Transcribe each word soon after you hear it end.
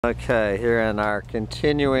Okay, here in our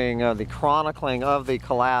continuing of the chronicling of the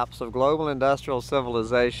collapse of global industrial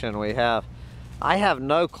civilization, I have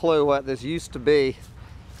no clue what this used to be,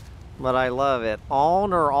 but I love it.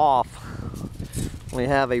 On or off, we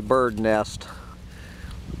have a bird nest.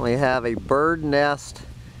 We have a bird nest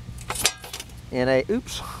in a,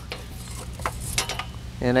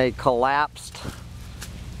 in a collapsed,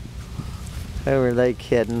 who are they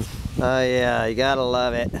kidding? Oh yeah, you gotta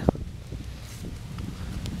love it.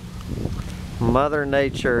 Mother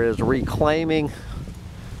Nature is reclaiming.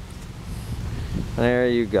 There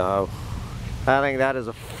you go. I think that is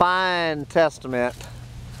a fine testament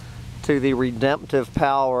to the redemptive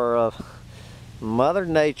power of Mother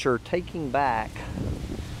Nature taking back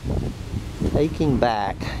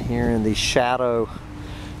here in the shadow,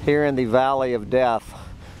 here in the Valley of Death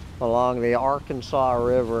along the Arkansas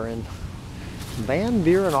River in Van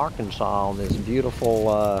Buren, Arkansas, on this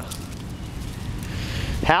beautiful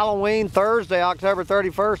Halloween Thursday, October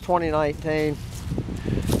 31st, 2019.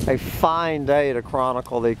 A fine day to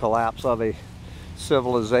chronicle the collapse of a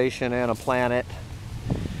civilization and a planet.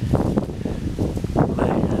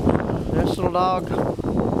 This little dog,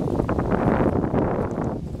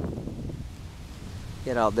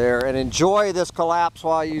 get out there and enjoy this collapse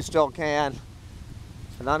while you still can.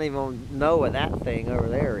 I don't even know what that thing over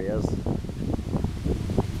there is.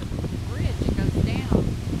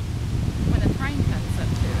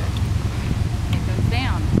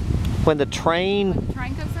 When the train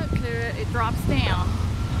goes up to it, it drops down,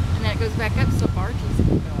 and then it goes back up so barges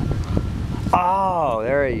can go underneath. Oh,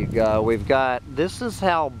 there you go. We've got, this is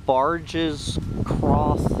how barges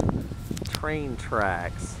cross train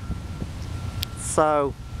tracks.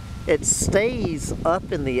 So it stays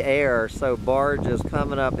up in the air so barges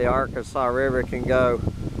coming up the Arkansas River can go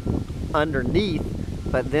underneath,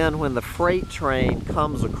 but then when the freight train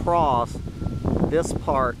comes across, this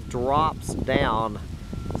part drops down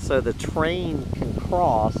so the train can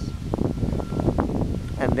cross,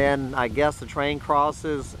 and then I guess the train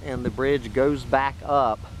crosses and the bridge goes back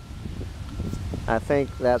up. I think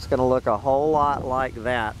that's going to look a whole lot like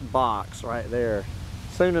that box right there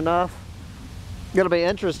soon enough. Going to be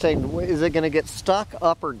interesting. Is it going to get stuck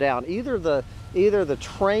up or down? Either the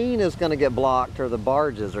train is going to get blocked or the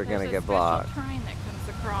barges are going to get blocked. There's a special train that comes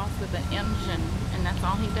across with an engine, and that's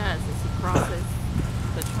all he does is he crosses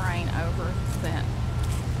the train over that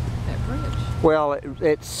bridge. Well,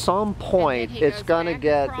 at some point it's going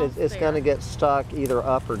to get stuck either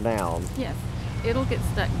up or down. Yes, it'll get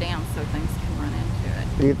stuck down so things can run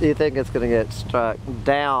into it. You think it's going to get stuck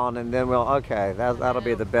down, and then that'll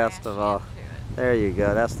be the best of all. There you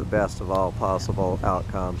go. That's the best of all possible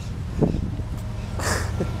outcomes.